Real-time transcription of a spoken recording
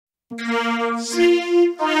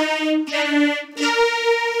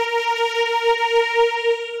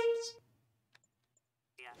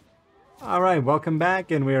Alright, welcome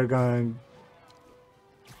back, and we are going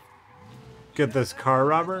to get this car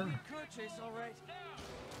robber.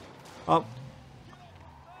 Oh.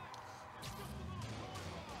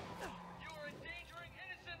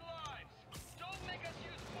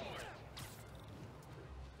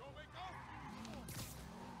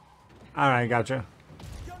 Alright, gotcha.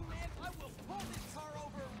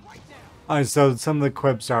 Alright, so some of the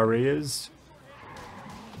quips are reused.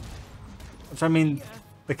 Which, I mean,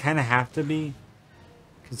 they kind of have to be,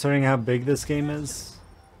 considering how big this game is.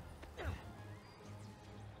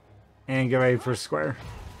 And get ready for square.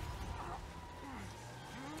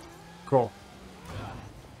 Cool.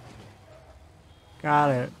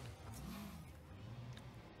 Got it.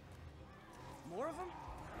 More of them?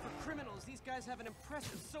 For criminals, these guys have an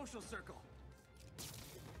impressive social circle.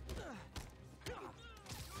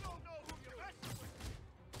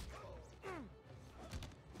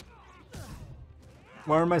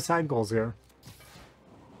 What are my side goals here?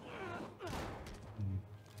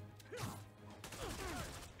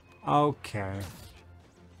 Okay.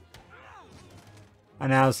 I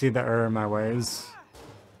now see the error in my ways.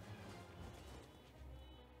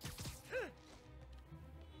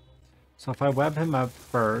 So if I web him up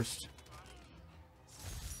first,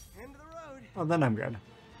 well, then I'm good.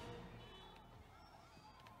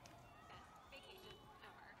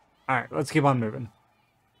 Alright, let's keep on moving.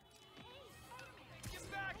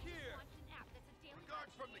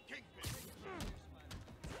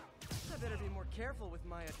 I better be more careful with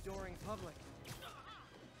my adoring public.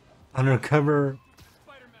 Undercover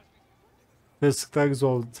Fisk thugs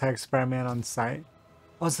will attack Spider-Man on sight.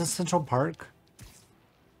 Oh, is this Central Park? It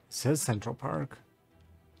says Central Park.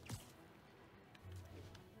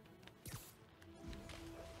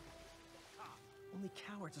 Only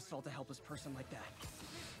cowards assault a helpless person like that.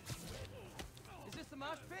 Is this the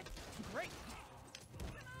mosh pit? Great!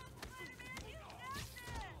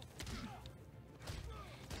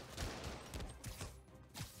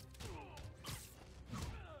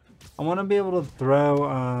 I want to be able to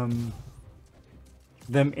throw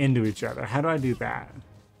them into each other. How do I do that?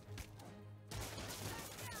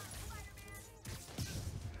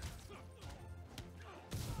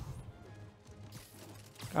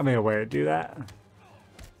 Got me a way to do that.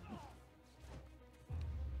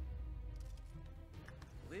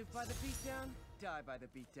 Live by the beatdown, die by the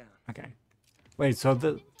beatdown. Okay. Wait, so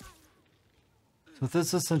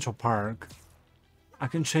this is Central Park. I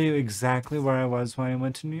can show you exactly where I was when I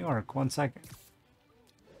went to New York. 1 second.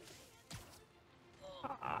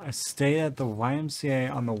 I stayed at the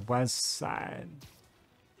YMCA on the west side.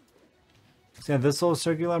 So yeah, this little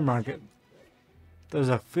circular market. There's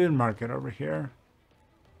a food market over here.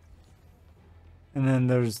 And then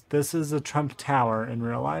this is the Trump Tower in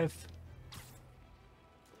real life.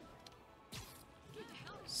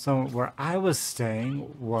 So where I was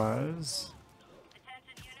staying was...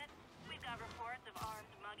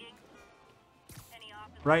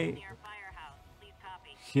 right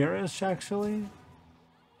here-ish, actually.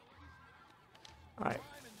 Alright.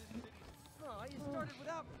 Oh, you started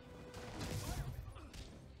without me.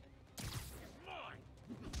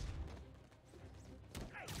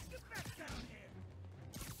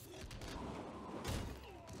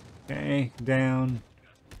 Okay, down.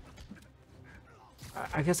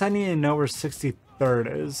 I guess I need to know where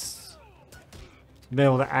 63rd is to be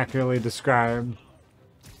able to accurately describe.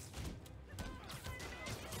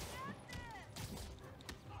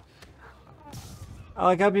 I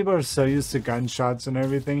like how people are so used to gunshots and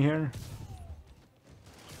everything here.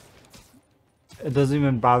 It doesn't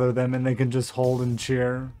even bother them and they can just hold and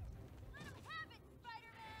cheer.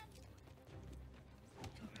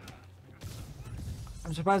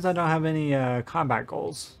 I'm surprised I don't have any combat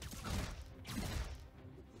goals.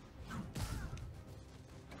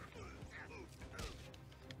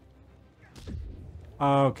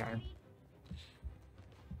 Okay.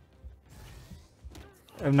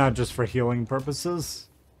 And not just for healing purposes.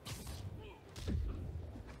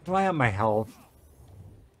 Do I have my health?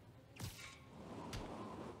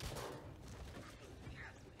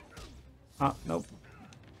 Oh, nope.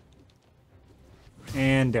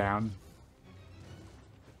 And down.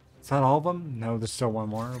 Is that all of them? No, there's still one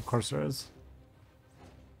more. Of course there is.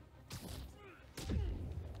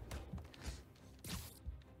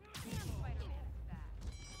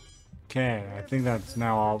 Okay, I think that's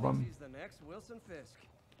now all of them.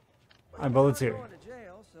 I bet let's hear.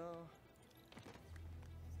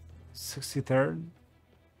 63rd?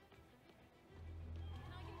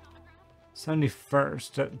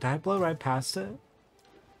 71st. Did I blow right past it?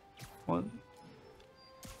 What?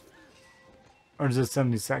 Or is it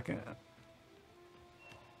 72nd?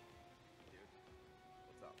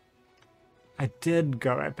 I did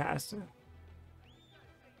go right past it.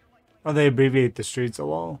 Oh, they abbreviate the streets a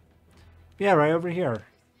little. Yeah, right over here.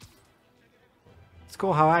 It's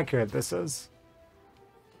cool how accurate this is.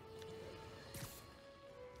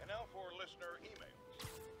 And now for listener emails.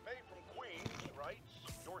 May from Queens writes,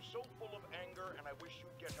 "You're so full of anger and I wish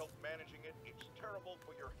you'd get help managing it. It's terrible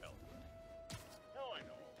for your health." Now I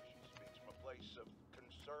know she speaks from a place of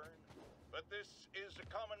concern, but this is a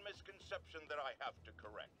common misconception that I have to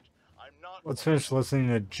correct. I'm not. Let's finish listening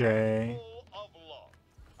to Jay. Full of love.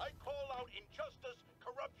 I call out injustice,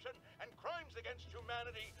 corruption, and crimes against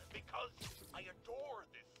humanity because I adore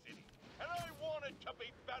this city, and I want it to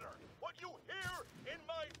be better. What you hear in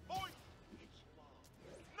my voice is love.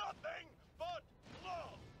 Nothing but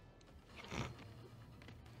love.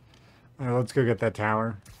 Alright, let's go get that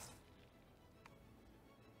tower.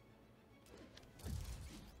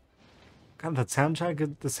 God, the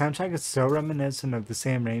soundtrack is so reminiscent of the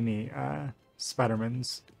Sam Raimi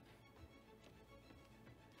Spider-Man's.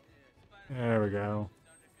 There we go.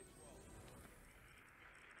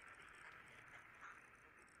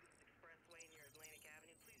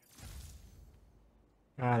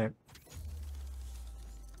 Got it.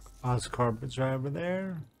 Oscorp is right over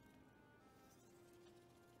there.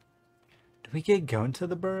 Do we get going to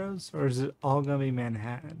the boroughs, or is it all gonna be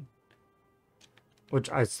Manhattan? Which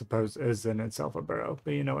I suppose is in itself a borough,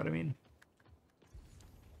 but you know what I mean.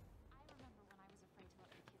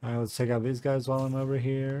 Alright, let's take out these guys while I'm over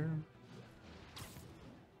here.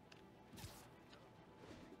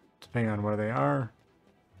 Depending on where they are.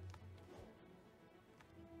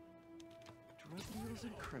 Drug dealers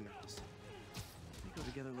and criminals. They go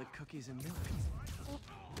together like cookies and milk.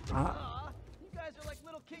 You guys are like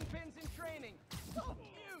little kingpins in training. So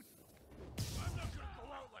cute. I'm not gonna go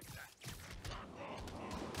out like that.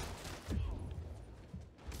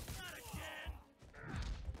 Not again.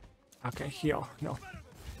 Okay, heal. No.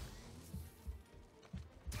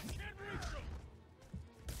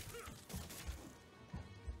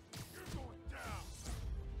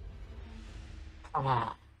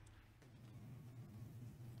 Ah.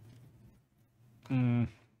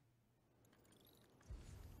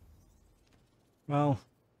 Well,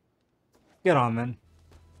 get on then.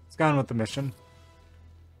 Let's go on with the mission.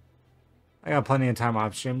 I got plenty of time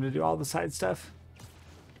off stream to do all the side stuff.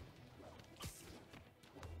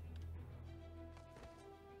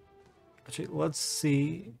 Actually, let's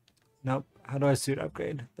see. Nope. How do I suit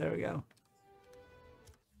upgrade? There we go.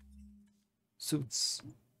 Suits.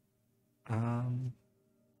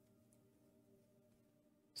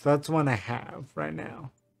 So that's one I have right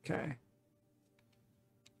now. Okay.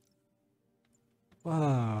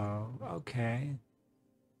 Whoa. Okay.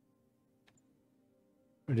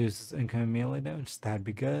 Reduces incoming melee damage. That'd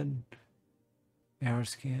be good. Power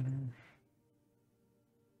scanner.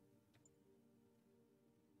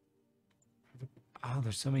 Oh,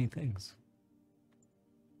 there's so many things.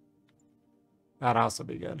 That'd also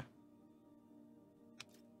be good.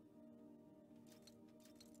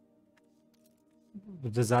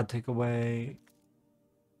 But does that take away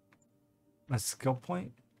my skill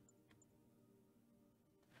point?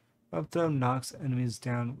 Up throw knocks enemies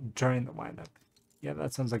down during the windup. Yeah,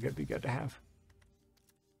 that sounds like it'd be good to have.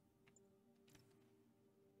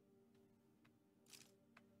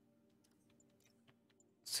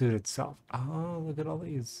 Suit itself. Oh, look at all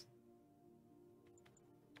these.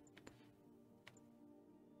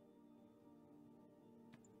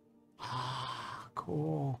 Ah,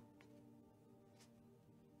 cool.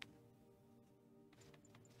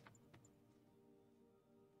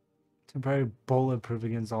 Temporary bulletproof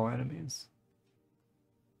against all enemies.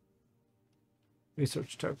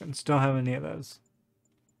 Research tokens. Don't have any of those.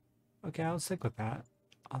 Okay, I'll stick with that.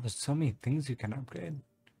 Oh, there's so many things you can upgrade.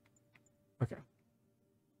 Okay.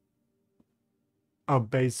 Oh,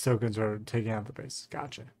 base tokens are taking out the base.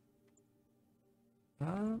 Gotcha.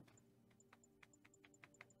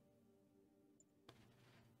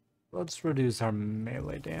 Let's reduce our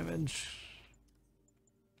melee damage.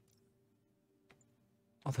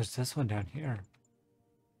 Oh, there's this one down here.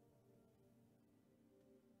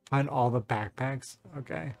 Find all the backpacks?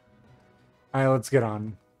 Okay. Alright, let's get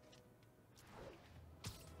on.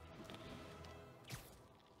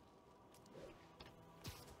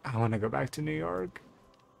 I want to go back to New York.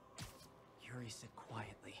 Yuri said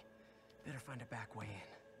quietly. Better find a back way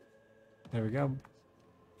in. There we go.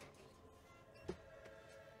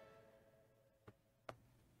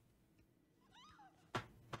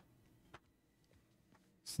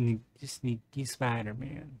 Sneaky, sneaky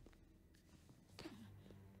Spider-Man.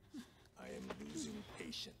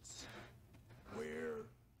 patience. Where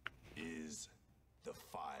is the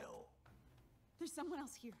file? There's someone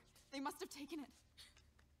else here. They must have taken it.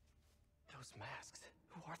 Those masks.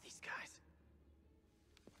 Who are these guys?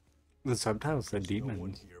 The subtitles said There's no one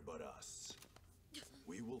demons. here but us.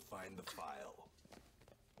 We will find the file,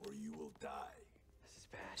 or you will die. This is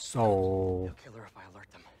bad. So, They'll kill her if I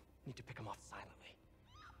alert them. Need to pick them off silently.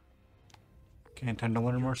 okay, time to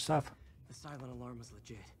learn more stuff. The silent alarm was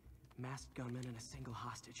legit. Masked gunmen and a single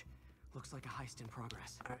hostage. Looks like a heist in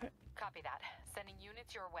progress. Copy that. Sending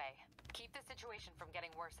units your way. Keep the situation from getting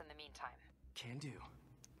worse in the meantime. Can do.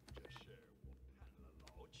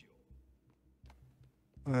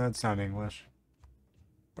 That's not English.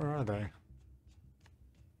 Where are they?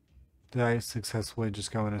 Did I successfully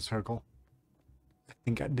just go in a circle? I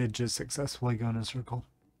think I did just successfully go in a circle.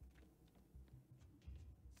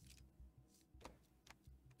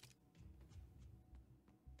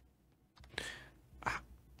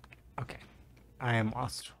 Okay. I am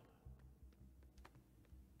lost.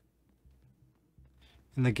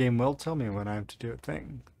 And the game will tell me when I have to do a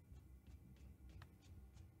thing.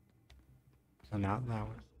 So not that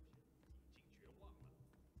one.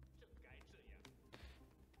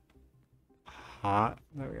 Hot.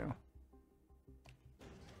 There we go.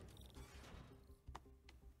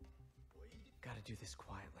 Gotta do this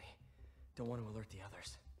quietly. Don't want to alert the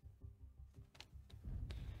others.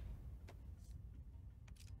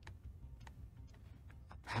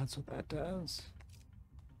 That's what that does.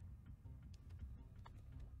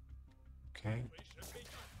 Okay.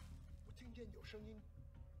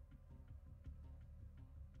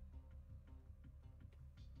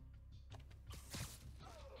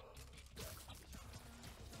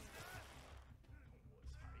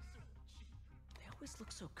 They always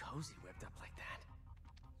look so cozy whipped up like that.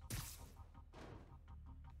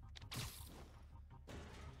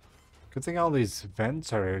 Good thing all these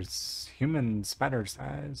vents are human spider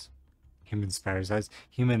size. Human spider size.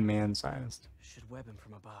 Human man sized. Should web him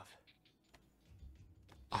from above.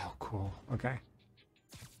 Oh, cool. Okay.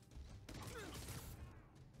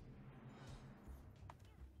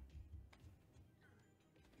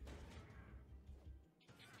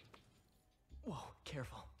 Whoa,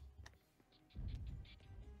 careful.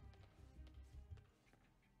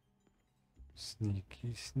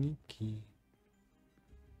 Sneaky, sneaky.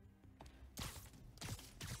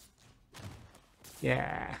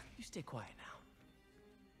 Yeah. You stay quiet now.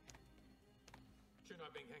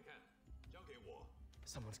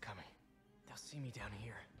 Someone's coming. They'll see me down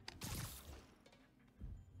here.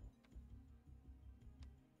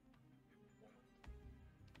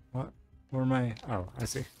 What? Where am I? Oh, I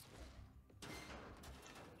see.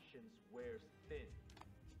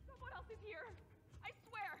 Someone else is here. I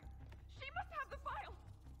swear. She must have the file.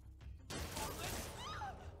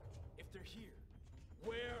 If they're here,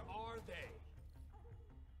 where are they?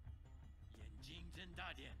 眼睛睁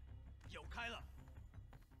大点，有开了。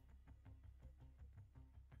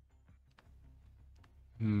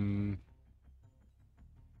 Hmm.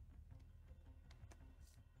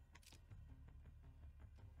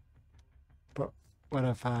 But what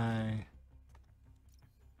if I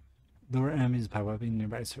lure enemies by webbing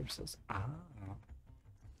nearby surfaces? Ah.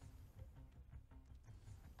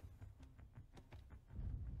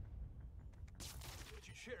 我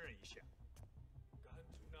去确认一下。敢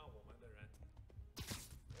阻挠我们的人。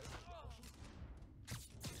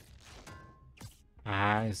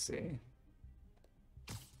 I see.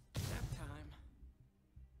 Nap time.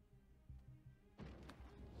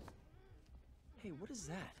 Hey, what is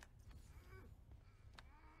that?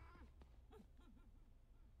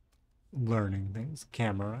 Learning things.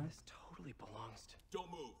 Camera. This totally belongs to...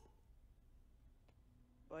 Don't move.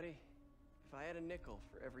 Buddy, if I had a nickel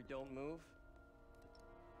for every don't move...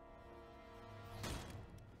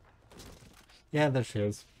 Yeah, there she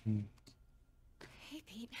is. Hmm. Hey,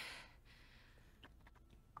 Pete.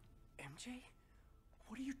 MJ?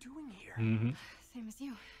 What are you doing here? Mm-hmm. Same as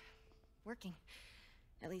you. Working.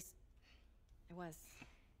 At least, I was.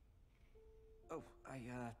 Oh, I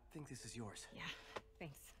think this is yours. Yeah,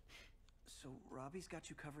 thanks. So, Robbie's got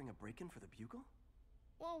you covering a break-in for the Bugle?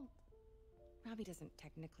 Well, Robbie doesn't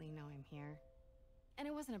technically know I'm here. And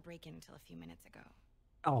it wasn't a break-in until a few minutes ago.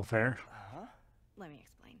 Oh, fair. Uh-huh. Let me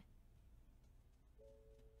explain.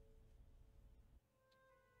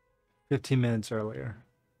 15 minutes earlier.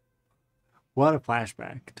 What a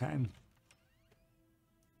flashback time.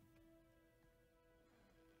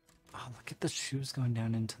 Oh, look at the shoes going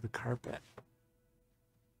down into the carpet.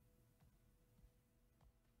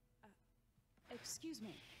 Excuse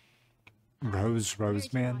me. Rose Mary Jo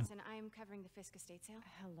man. Watson, I'm covering the Fisk estate sale.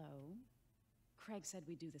 Hello. Craig said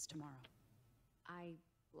we'd do this tomorrow. I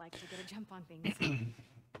like to get a jump on things.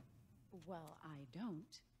 Well, I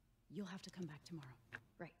don't. You'll have to come back tomorrow.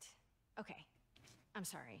 Right. Okay. I'm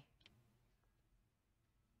sorry.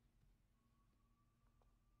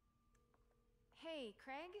 Hey,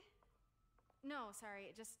 Craig? No,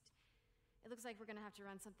 sorry. It looks like we're gonna have to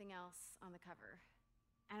run something else on the cover.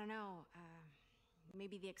 I don't know.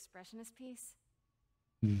 Maybe the expressionist piece?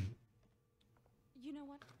 You know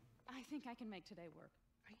what? I think I can make today work.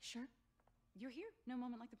 Are you sure? You're here. No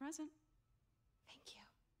moment like the present. Thank you.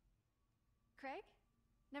 Craig?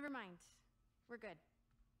 Never mind. We're good.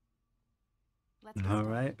 Let's get All started.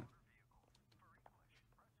 right.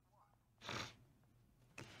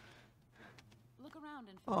 Look around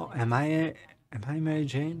and Oh, fill in am any I Mary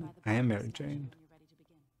Jane? by the I am bottom Mary statue Jane. when you're ready to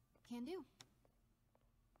begin. Can do.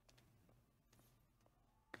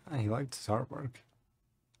 He liked his artwork.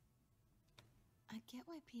 I get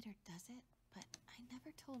why Peter does it, but I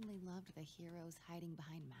never totally loved the heroes hiding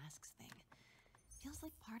behind masks thing. Feels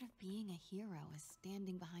like part of being a hero is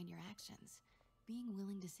standing behind your actions. Being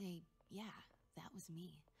willing to say, yeah, that was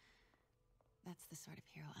me. That's the sort of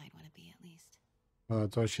hero I'd want to be, at least. Well,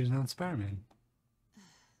 that's why she's not Spider-Man.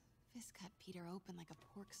 Fisk cut Peter open like a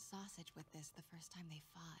pork sausage with this the first time they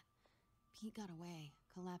fought. Pete got away,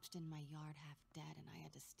 collapsed in my yard half dead, and I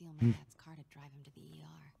had to steal my dad's car to drive him to the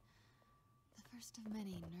ER. The first of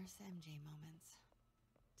many Nurse MJ moments.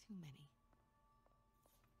 Too many.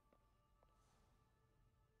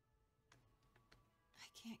 I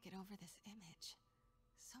can't get over this image.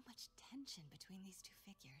 So much tension between these two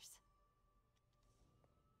figures.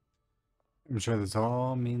 I'm sure this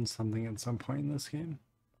all means something at some point in this game.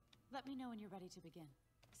 Let me know when you're ready to begin.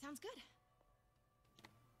 Sounds good.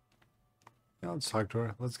 Yeah, let's talk to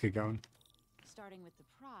her. Let's get going. Starting with the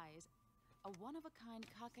prize, a one-of-a-kind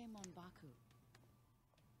Kake Monbaku.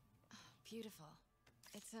 Beautiful.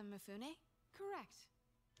 It's a Mifune? Correct.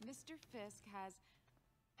 Mr. Fisk has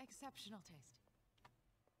exceptional taste.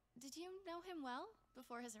 Did you know him well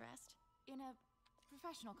before his arrest? In a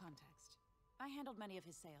professional context, I handled many of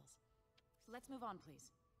his sales. Let's move on,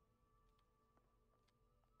 please.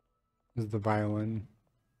 This is the violin.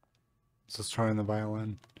 It's just throwing the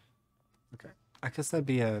violin. Okay. I guess that'd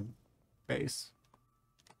be a bass.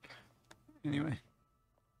 Anyway.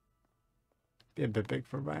 Be a bit big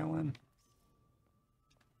for violin.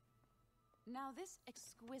 Now, this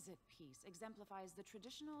exquisite piece exemplifies the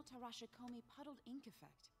traditional Tarashikomi puddled ink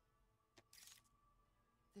effect.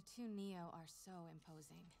 The two Neo are so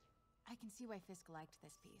imposing. I can see why Fisk liked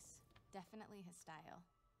this piece. Definitely his style.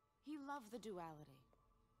 He loved the duality.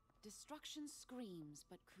 Destruction screams,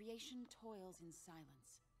 but creation toils in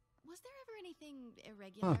silence. Was there ever anything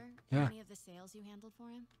irregular yeah. in any of the sales you handled for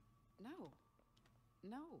him? No.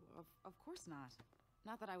 No, of course not.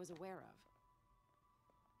 Not that I was aware of.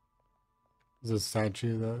 Is this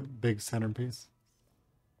statue the big centerpiece?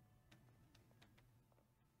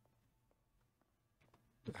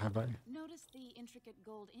 Have I? Notice the intricate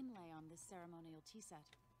gold inlay on this ceremonial tea set.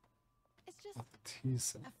 It's just Oh, the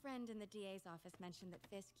tease. a friend in the DA's office mentioned that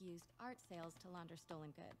Fisk used art sales to launder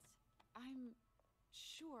stolen goods. I'm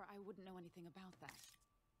sure I wouldn't know anything about that.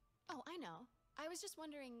 Oh, I know. I was just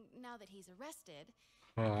wondering, now that he's arrested,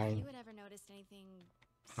 Hi. if you had ever noticed anything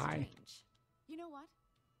Hi. strange. You know what?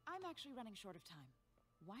 I'm actually running short of time.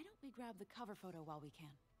 Why don't we grab the cover photo while we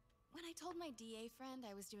can? When I told my DA friend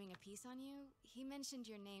I was doing a piece on you, he mentioned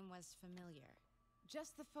your name was familiar.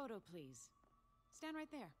 Just the photo, please. Stand right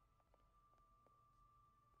there.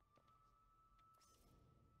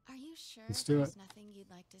 Are you sure Let's do there's it. nothing you'd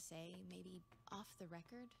like to say, maybe off the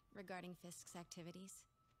record, regarding Fisk's activities?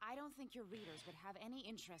 I don't think your readers would have any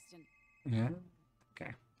interest in... Yeah?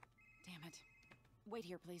 Okay. Damn it. Wait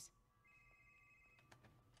here, please.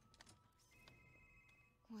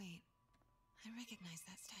 Wait, I recognize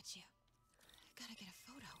that statue. Gotta get a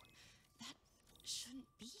photo. That shouldn't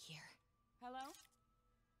be here. Hello?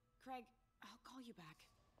 Craig, I'll call you back.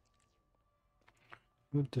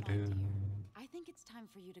 Doo-doo-doo. I think it's time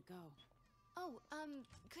for you to go. Oh,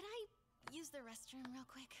 could I use the restroom real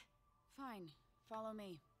quick? Fine. Follow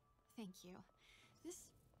me. Thank you.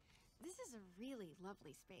 This is a really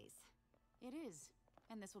lovely space. It is.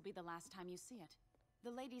 And this will be the last time you see it.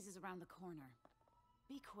 The ladies is around the corner.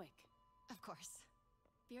 Be quick. Of course.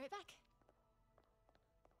 Be right back.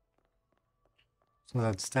 So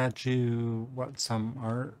that statue, what, some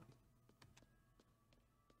art?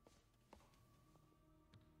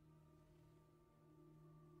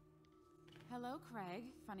 Hello, Craig.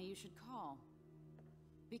 Funny you should call.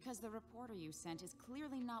 Because the reporter you sent is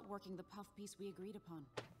clearly not working the puff piece we agreed upon.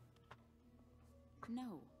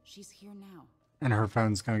 No, she's here now. And her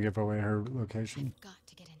phone's gonna give away her location. I've got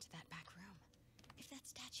to get into that back room.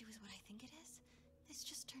 statue is what I think it is, this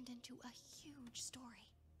just turned into a huge story.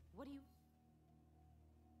 What do you...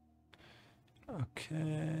 Okay.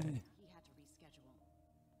 He had to reschedule.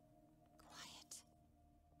 Quiet.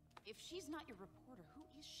 If she's not your reporter, who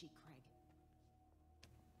is she, Craig?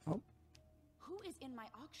 Oh. Who is in my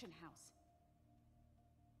auction house?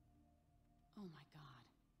 Oh my god.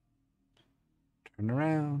 Turn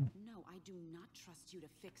around. No, I do not trust you to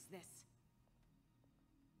fix this.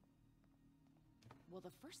 Well,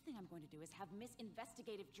 the first thing I'm going to do is have Miss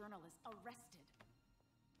Investigative Journalist arrested.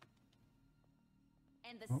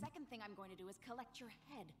 And the second thing I'm going to do is collect your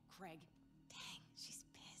head, Craig. Dang, she's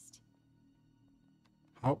pissed.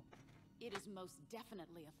 Oh. It is most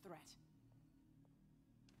definitely a threat.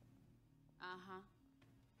 Uh-huh.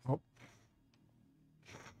 Oh.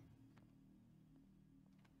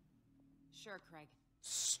 Sure, Craig.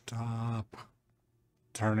 Stop.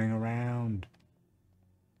 Turning around.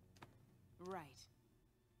 Right.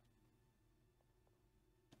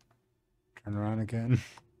 Turn around again.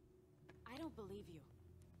 I don't believe you.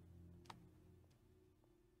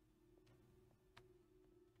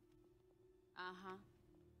 Uh-huh.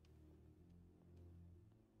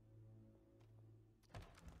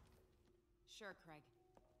 Sure, Craig.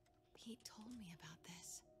 Pete told me about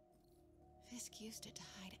this. Fisk used it to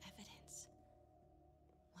hide evidence.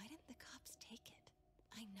 Why didn't the cops take it?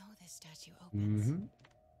 I know this statue opens. Mm-hmm.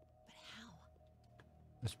 But how?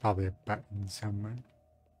 There's probably a button somewhere.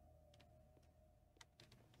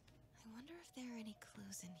 I wonder if there are any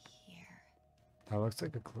clues in here. That looks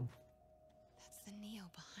like a clue. That's the Neo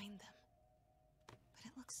behind them. But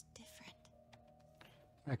it looks different.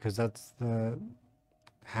 Yeah, because that's the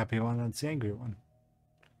happy one, that's the angry one.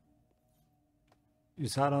 You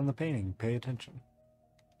saw it on the painting. Pay attention.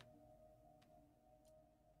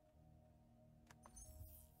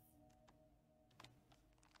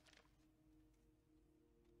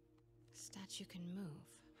 Statue can move.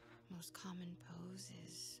 Most common pose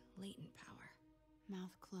is latent power.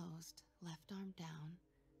 Mouth closed, left arm down,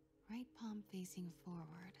 right palm facing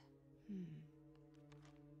forward.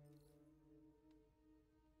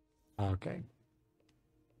 Okay.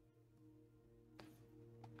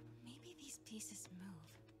 Maybe these pieces move.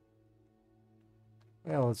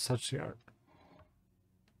 Well, let's touch the art.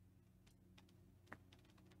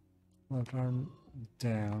 Left arm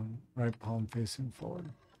down, right palm facing forward.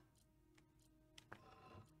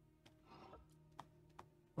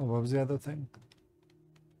 Oh, what was the other thing?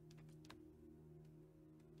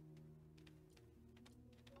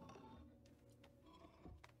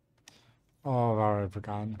 Oh, I've already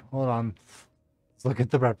forgotten. Hold on. Let's look at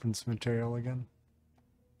the reference material again.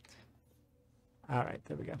 Alright,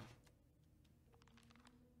 there we go.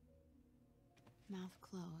 Mouth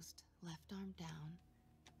closed, left arm down,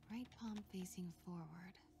 right palm facing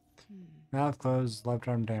forward. Mouth closed, left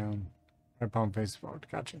arm down, right palm facing forward.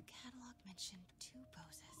 Gotcha. The catalog mentioned two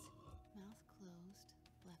poses. Mouth closed,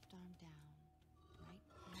 left arm down, right.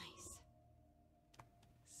 Nice.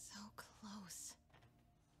 So close.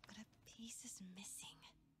 But a piece is missing.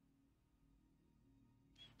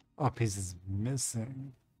 Oh, piece is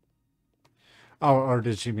missing. Oh, or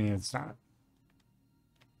did she mean it's not?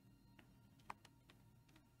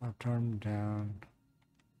 Left arm down.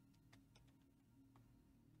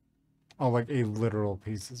 Oh, like a literal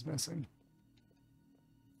piece is missing.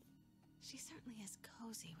 She certainly is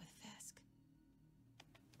cozy with Fisk.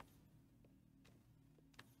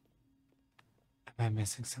 Am I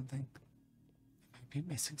missing something? I might be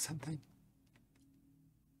missing something.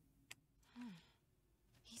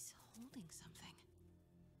 He's holding something.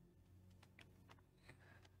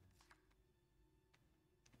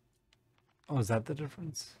 Oh, is that the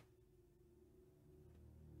difference?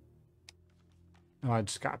 No, I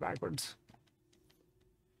just got backwards.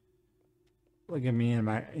 Look at me and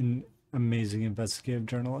my amazing investigative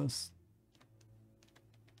journalist.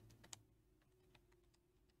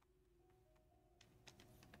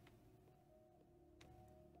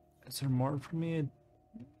 Is there more for me?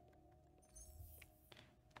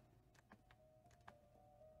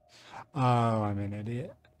 Oh, I'm an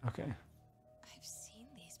idiot. Okay. I've seen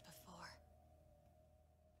these before.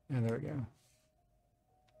 Yeah, there we go.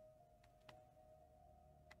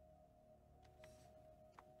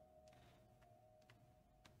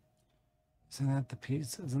 Isn't that the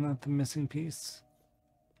piece? Isn't that the missing piece?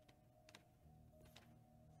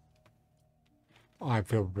 Oh, I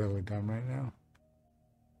feel really dumb right now.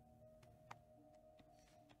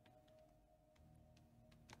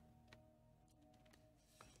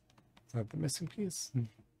 Is that the missing piece?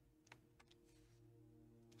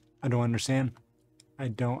 I don't understand. I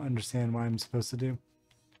don't understand what I'm supposed to do.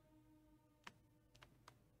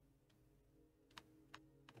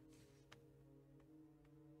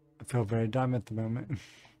 I feel very dumb at the moment.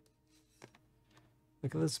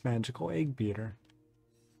 Look at this magical egg beater.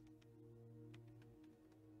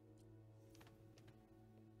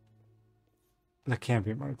 There can't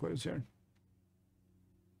be more clues here.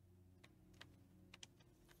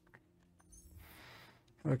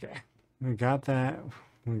 Okay, we got that.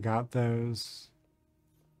 We got those.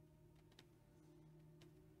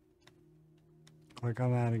 Click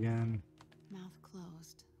on that again. Mouth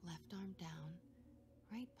closed, left arm down,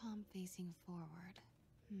 right palm facing forward.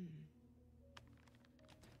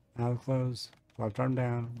 Mouth closed, left arm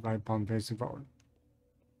down, right palm facing forward.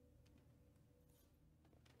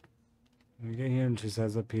 We get here and she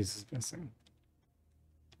says a piece is missing.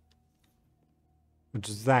 Which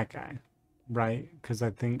is that guy, right? Because I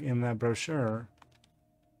think in that brochure...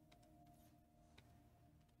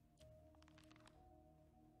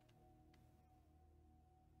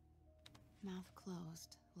 Mouth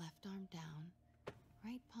closed, left arm down,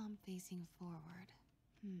 right palm facing forward.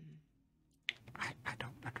 I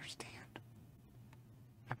don't understand.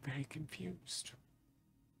 I'm very confused.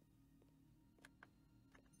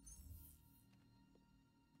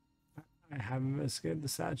 I haven't investigated the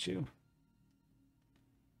statue.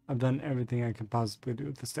 I've done everything I could possibly do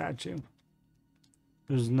with the statue.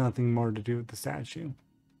 There's nothing more to do with the statue.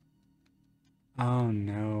 Oh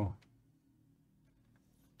no.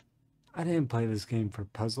 I didn't play this game for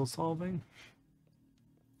puzzle solving.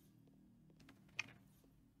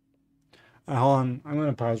 Hold on, I'm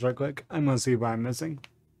gonna pause right quick. I'm gonna see what I'm missing.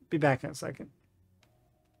 Be back in a second.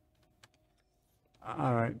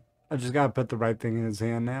 Alright, I just gotta put the right thing in his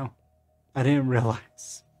hand now. I didn't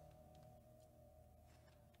realize.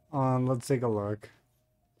 Let's take a look.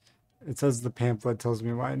 It says the pamphlet tells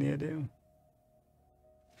me what I need to do.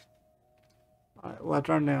 Alright, left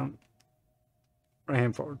arm down. Right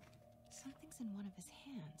hand forward. Something's in one of his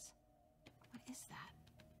hands. What is that?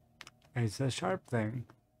 It's a sharp thing.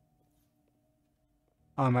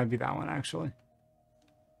 Oh, it might be that one, actually.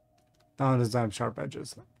 That one doesn't have sharp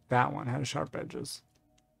edges. That one has sharp edges.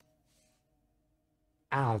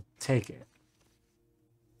 I'll take it.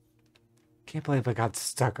 Can't believe I got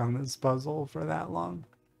stuck on this puzzle for that long.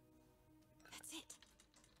 That's it.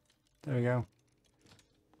 There we go.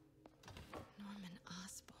 Norman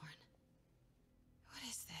Osborn. What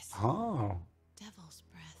is this? Oh. Devil's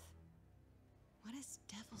breath. What is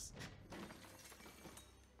devil's...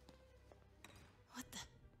 What the...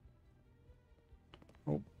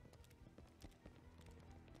 Oh.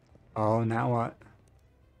 Oh, now what?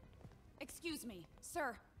 Excuse me,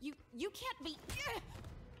 sir. You can't be...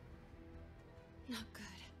 Not good.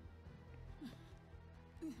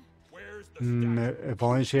 Where's the statue? If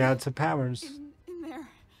only she had some powers. In there.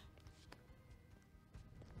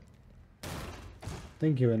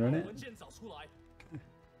 Thank you, Internet. 文件找出来。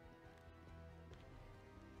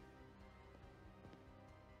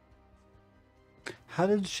 How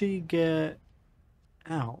did she get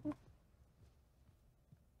out?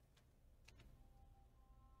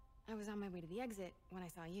 I was on my way to the exit when I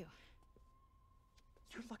saw you.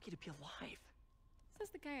 You're lucky to be alive. Says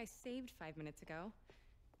the guy I saved 5 minutes ago.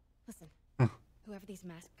 Listen, whoever these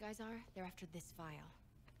masked guys are, they're after this file.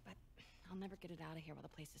 But I'll never get it out of here while the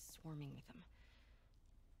place is swarming with them.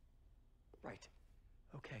 Right.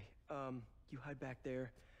 Okay. You hide back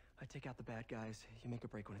there. I take out the bad guys. You make a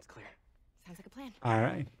break when it's clear. Sounds like a plan. All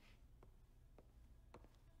right.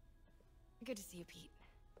 Good to see you, Pete.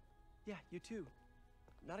 Yeah, you too.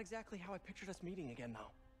 Not exactly how I pictured us meeting again,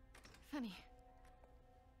 though. Funny.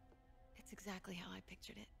 It's exactly how I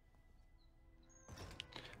pictured it.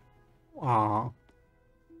 Aw.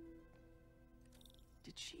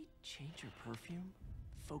 Did she change her perfume?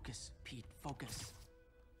 Focus, Pete, focus.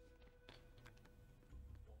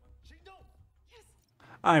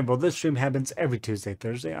 Alright, well, this stream happens every Tuesday,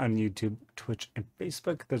 Thursday on YouTube, Twitch, and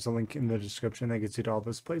Facebook. There's a link in the description that gets you to all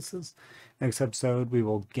those places. Next episode, we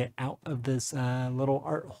will get out of this little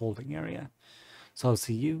art holding area. So I'll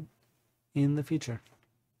see you in the future.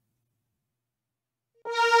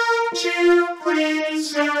 Would you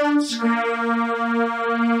please subscribe?